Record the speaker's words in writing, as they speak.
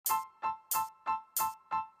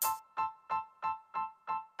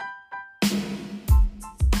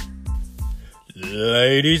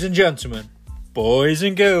Ladies and gentlemen, boys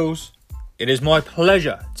and girls, it is my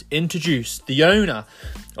pleasure to introduce the owner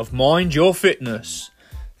of Mind Your Fitness,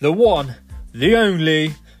 the one, the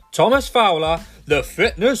only, Thomas Fowler, the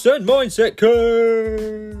Fitness and Mindset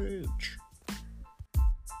Coach.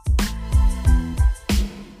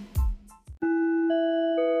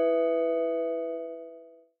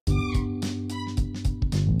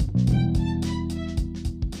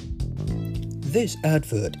 This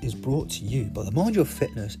advert is brought to you by the Mind Your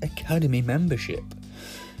Fitness Academy membership.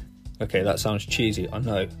 Okay, that sounds cheesy, I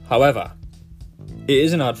know. However, it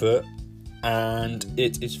is an advert and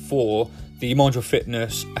it is for the Mind Your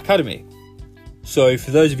Fitness Academy. So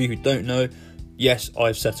for those of you who don't know, yes,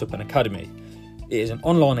 I've set up an academy. It is an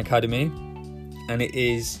online academy and it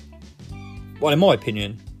is, well, in my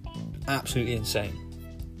opinion, absolutely insane.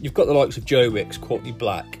 You've got the likes of Joe Wicks, Courtney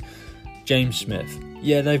Black, James Smith.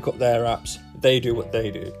 Yeah, they've got their apps. They do what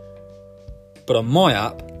they do. But on my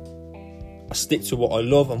app, I stick to what I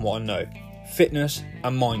love and what I know. Fitness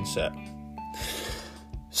and mindset.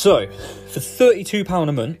 So, for £32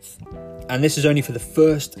 a month, and this is only for the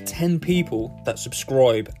first 10 people that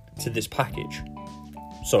subscribe to this package.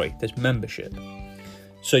 Sorry, this membership.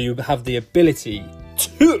 So you have the ability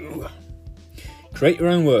to create your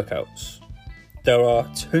own workouts. There are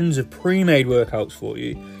tons of pre-made workouts for you.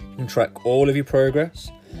 You can track all of your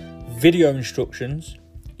progress. Video instructions.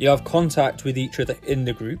 You have contact with each other in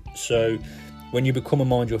the group. So when you become a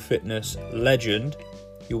Mind Your Fitness legend,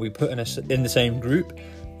 you'll be put in the same group.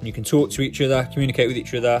 And you can talk to each other, communicate with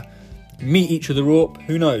each other, meet each other up.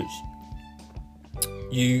 Who knows?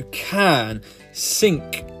 You can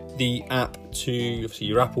sync the app to obviously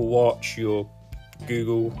your Apple Watch, your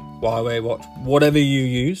Google Huawei Watch, whatever you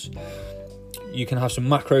use. You can have some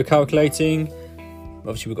macro calculating.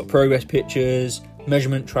 Obviously, we've got progress pictures,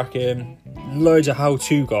 measurement tracking, loads of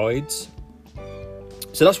how-to guides.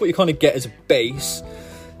 So that's what you kind of get as a base.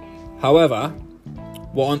 However,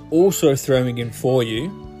 what I'm also throwing in for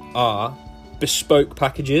you are bespoke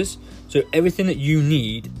packages. So everything that you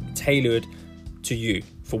need tailored to you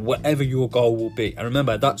for whatever your goal will be. And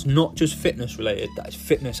remember, that's not just fitness related, that is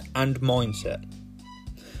fitness and mindset.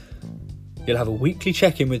 You'll have a weekly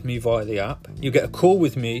check-in with me via the app. You'll get a call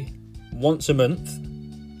with me once a month.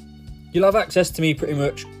 You'll have access to me pretty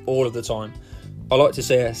much all of the time. I like to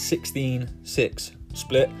say a 16-6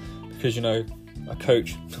 split because, you know, a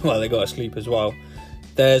coach, well, they got to sleep as well.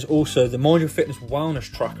 There's also the Mind Your Fitness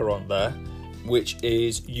Wellness Tracker on there, which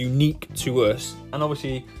is unique to us. And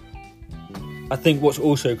obviously, I think what's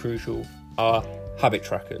also crucial are habit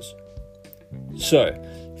trackers. So,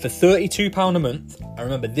 for £32 a month, and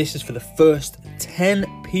remember, this is for the first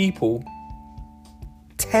 10 people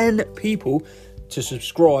to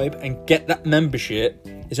subscribe and get that membership.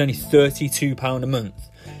 Is only £32 a month.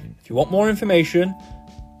 If you want more information,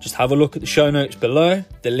 just have a look at the show notes below.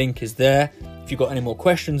 The link is there. If you've got any more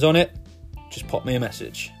questions on it, just pop me a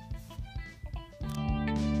message.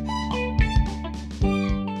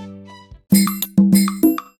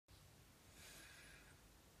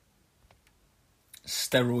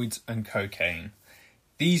 Steroids and cocaine.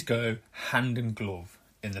 These go hand in glove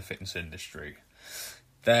in the fitness industry.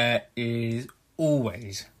 There is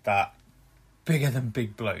always that bigger than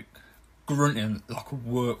big bloke grunting like a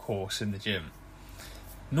workhorse in the gym.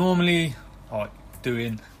 Normally, like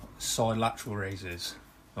doing side lateral raises,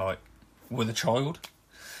 like with a child.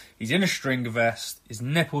 He's in a string vest, his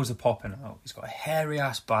nipples are popping out, he's got a hairy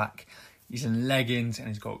ass back, he's in leggings and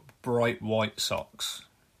he's got bright white socks.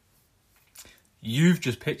 You've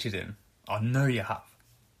just pictured him. I know you have.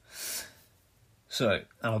 So,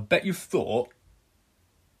 and I bet you've thought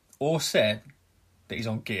or said that he's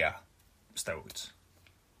on gear steroids.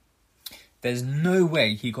 There's no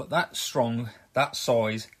way he got that strong, that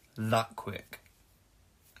size, that quick.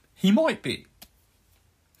 He might be.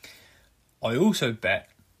 I also bet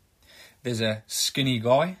there's a skinny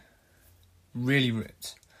guy, really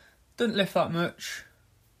ripped, doesn't lift that much,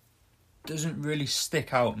 doesn't really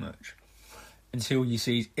stick out much until you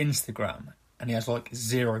see his Instagram and he has like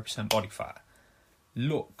 0% body fat.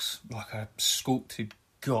 Looks like a sculpted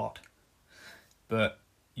god. But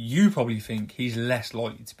you probably think he's less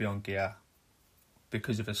likely to be on gear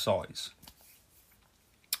because of his size.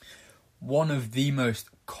 One of the most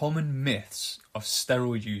common myths of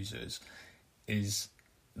steroid users is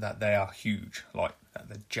that they are huge, like that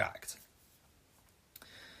they're jacked.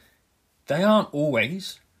 They aren't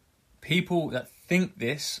always. People that think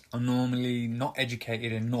this are normally not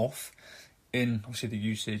educated enough in obviously the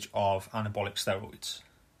usage of anabolic steroids.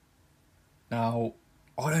 Now,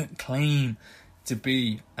 I don't claim to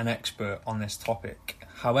be an expert on this topic.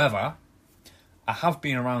 However, I have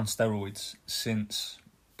been around steroids since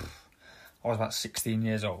I was about 16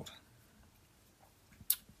 years old.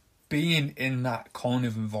 Being in that kind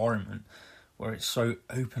of environment where it's so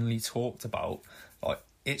openly talked about, like,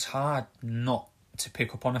 it's hard not to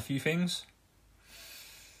pick up on a few things.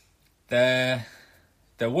 There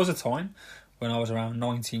was a time when I was around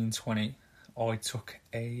 19, 20, I took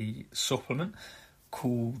a supplement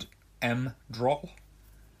called M-Drol.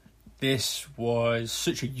 This was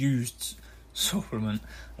such a used supplement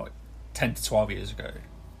like 10 to 12 years ago.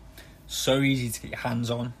 So easy to get your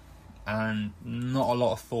hands on and not a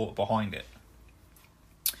lot of thought behind it.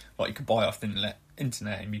 Like, you could buy it off the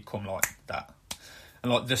internet and become like that.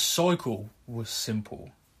 And like, the cycle was simple.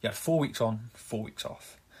 You had 4 weeks on, 4 weeks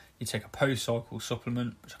off. You take a post-cycle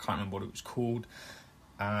supplement, which I can't remember what it was called,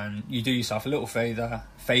 and you do yourself a little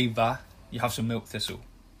favour. You have some milk thistle,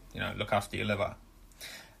 look after your liver.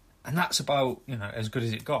 And that's about, as good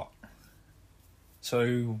as it got.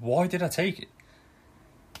 So why did I take it?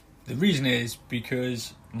 The reason is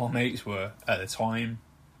because my mates were, at the time,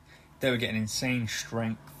 they were getting insane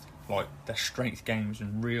strength. Like, their strength game was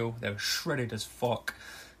unreal. They were shredded as fuck,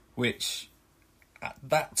 which at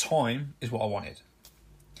that time is what I wanted.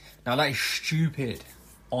 Now, that is stupid,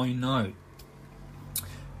 I know.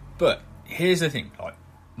 But here's the thing, like,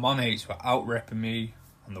 my mates were out-repping me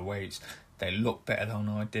on the weights. They looked better than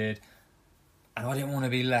I did. And I didn't want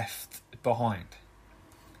to be left behind.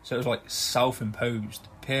 So it was like self-imposed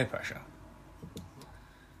peer pressure.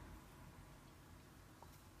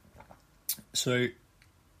 So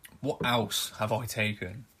what else have I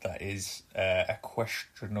taken that is a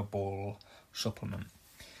questionable supplement?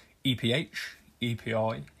 EPH,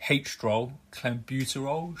 EPI, H-Drol,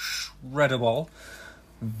 Clenbuterol, Shreddable,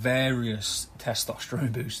 various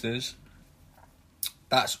testosterone boosters.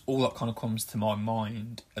 That's all that kind of comes to my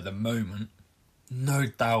mind at the moment. No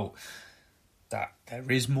doubt that there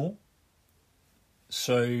is more.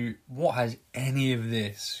 So what has any of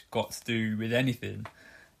this got to do with anything,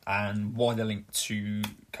 and why the link to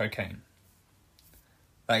cocaine?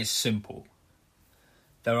 That is simple.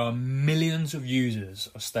 There are millions of users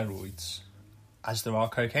of steroids, as there are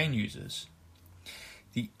cocaine users.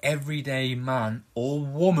 The everyday man or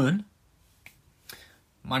woman,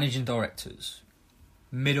 managing directors,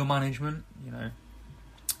 middle management,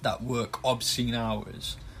 that work obscene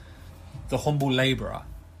hours, the humble labourer,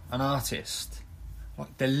 an artist,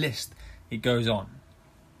 like, the list, it goes on.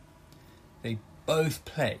 They both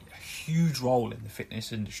play a huge role in the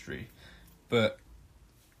fitness industry, but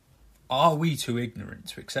are we too ignorant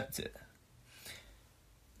to accept it?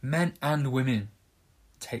 Men and women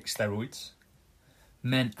take steroids.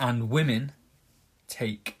 Men and women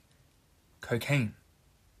take cocaine.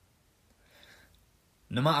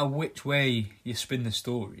 No matter which way you spin the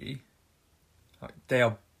story, like, they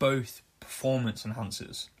are both performance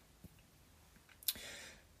enhancers.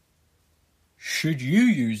 Should you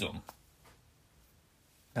use them?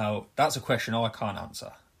 Now, that's a question I can't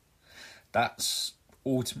answer. That's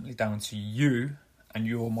ultimately down to you and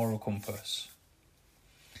your moral compass.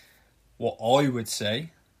 What I would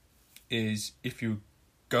say is, if you're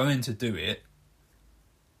going to do it,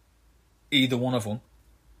 either one of them,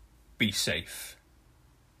 be safe.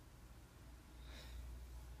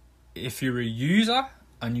 If you're a user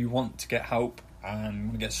and you want to get help and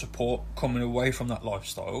want to get support coming away from that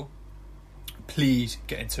lifestyle, please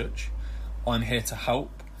get in touch. I'm here to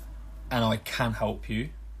help, and I can help you.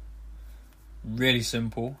 Really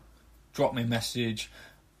simple. Drop me a message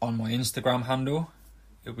on my Instagram handle.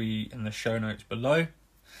 It'll be in the show notes below.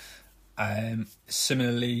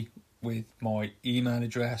 Similarly, with my email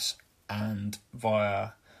address and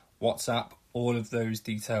via WhatsApp, all of those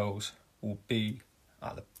details will be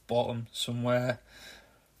at the bottom somewhere.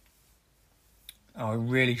 I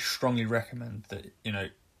really strongly recommend that,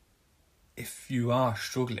 if you are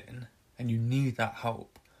struggling and you need that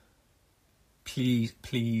help, please,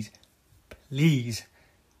 please, please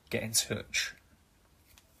get in touch.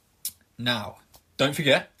 Now, don't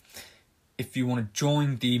forget, if you want to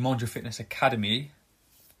join the Mind Your Fitness Academy,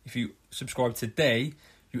 if you subscribe today,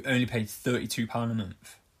 you only pay £32 a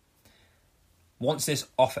month. Once this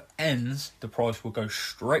offer ends, the price will go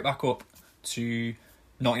straight back up to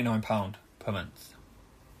 £99 per month.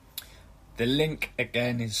 The link,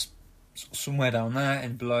 again, is somewhere down there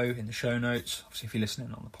and below in the show notes, obviously if you're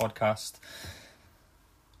listening on the podcast.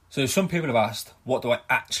 So some people have asked, what do I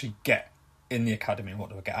actually get in the academy? What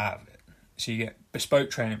do I get out of it? So you get bespoke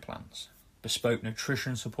training plans, bespoke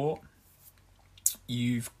nutrition support.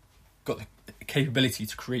 You've got the capability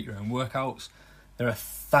to create your own workouts. There are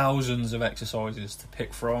thousands of exercises to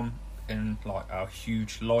pick from in like our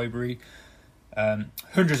huge library.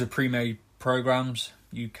 Hundreds of pre-made programs,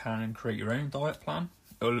 you can create your own diet plan.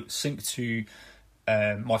 It'll sync to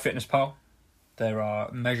MyFitnessPal. There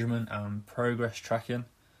are measurement and progress tracking,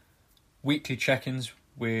 weekly check-ins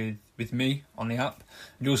with me on the app,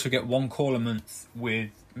 and you also get one call a month with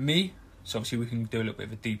me. So obviously we can do a little bit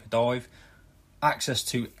of a deeper dive. Access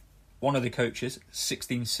to one of the coaches,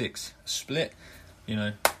 16/6 split. You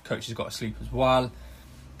know, coach has got to sleep as well.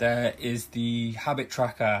 There is the habit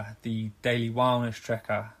tracker, the daily wellness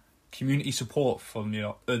tracker, community support from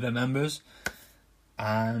your other members,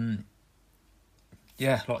 and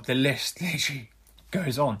yeah, like the list literally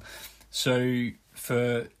goes on. So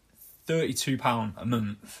for £32 a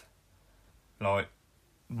month, like,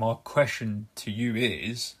 my question to you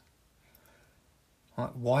is,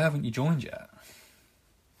 like, why haven't you joined yet?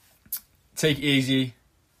 Take it easy.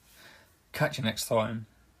 Catch you next time.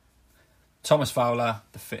 Thomas Fowler,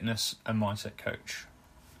 the fitness and mindset coach.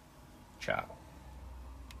 Ciao.